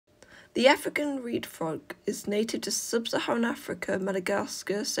The African reed frog is native to sub-Saharan Africa,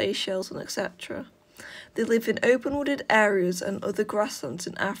 Madagascar, Seychelles, and etc. They live in open wooded areas and other grasslands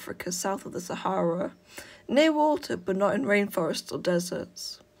in Africa south of the Sahara, near water but not in rainforests or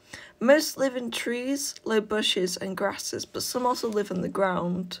deserts. Most live in trees, low bushes and grasses, but some also live on the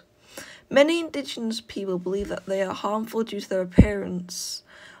ground. Many indigenous people believe that they are harmful due to their appearance,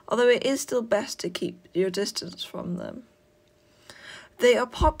 although it is still best to keep your distance from them. They are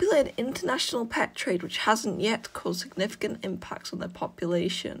popular in international pet trade, which hasn't yet caused significant impacts on their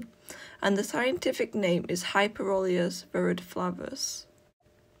population, and the scientific name is Hyperoleus viridiflavus.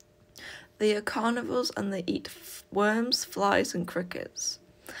 They are carnivores and they eat worms, flies and crickets.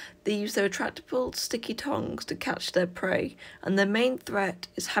 They use their retractable, sticky tongues to catch their prey, and their main threat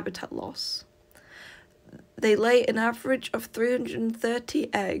is habitat loss. They lay an average of 330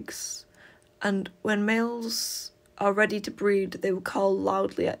 eggs, and when males are ready to breed, they will call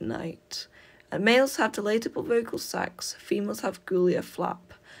loudly at night. And males have dilatable vocal sacs, females have gulia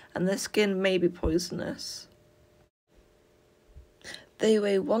flap, and their skin may be poisonous. They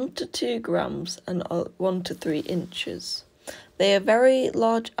weigh 1 to 2 grams and are 1 to 3 inches. They have very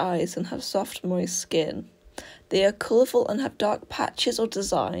large eyes and have soft, moist skin. They are colourful and have dark patches or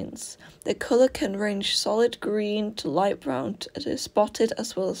designs. Their colour can range solid green to light brown to spotted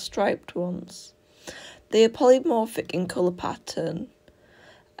as well as striped ones. They are polymorphic in colour pattern.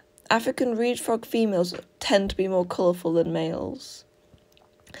 African reed frog females tend to be more colourful than males.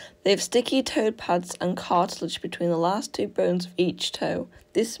 They have sticky toed pads and cartilage between the last 2 bones of each toe.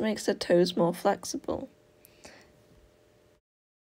 This makes their toes more flexible.